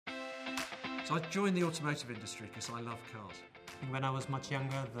So I joined the automotive industry because I love cars. When I was much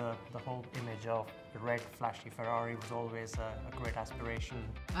younger, the whole image of the red flashy Ferrari was always a great aspiration.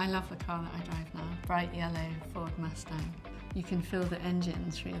 I love the car that I drive now, bright yellow Ford Mustang. You can feel the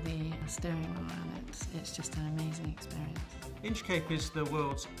engine through the steering wheel and it's just an amazing experience. Inchcape is the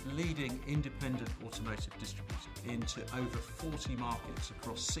world's leading independent automotive distributor into over 40 markets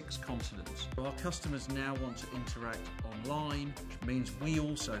across 6 continents. Our customers now want to interact online, which means we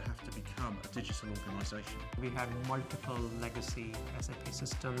also have to become a digital organisation. We had multiple legacy SAP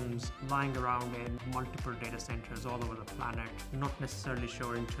systems lying around in multiple data centers all over the planet, not necessarily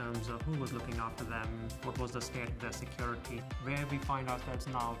sure in terms of who was looking after them, what was the state of their security. Where we find ourselves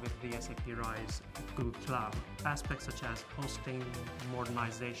now with the SAP Rise Google Cloud, aspects such as hosting,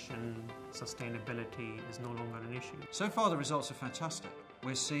 modernization, sustainability is no longer an issue. So far the results are fantastic.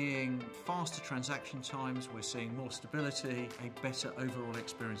 We're seeing faster transaction times, we're seeing more stability, a better overall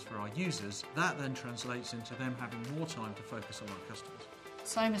experience for our users. That then translates into them having more time to focus on our customers.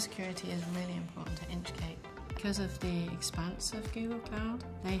 Cybersecurity is really important to Inchcape. Because of the expanse of Google Cloud,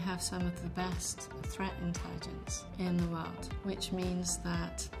 they have some of the best threat intelligence in the world, which means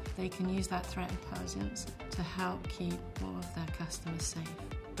that they can use that threat intelligence to help keep all of their customers safe.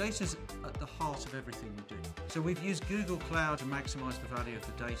 Data's at the heart of everything we do. So we've used Google Cloud to maximise the value of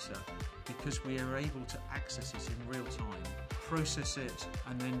the data because we are able to access it in real time, process it,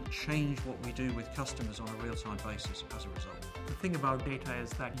 and then change what we do with customers on a real-time basis as a result. The thing about data is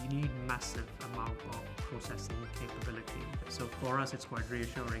that you need massive amount of processing capability. So for us, it's quite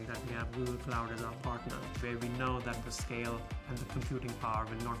reassuring that we have Google Cloud as our partner, where we know that the scale and the computing power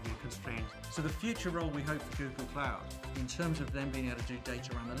will not be a constraint. So the future role we hope for Google Cloud, in terms of them being able to do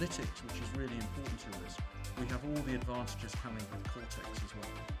data analytics, which is really important to us, we have all the advantages coming with Cortex as well.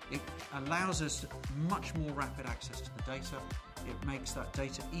 It allows us much more rapid access to the data. It makes that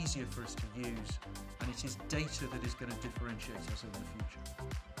data easier for us to use, and it is data that is going to differentiate us in the future.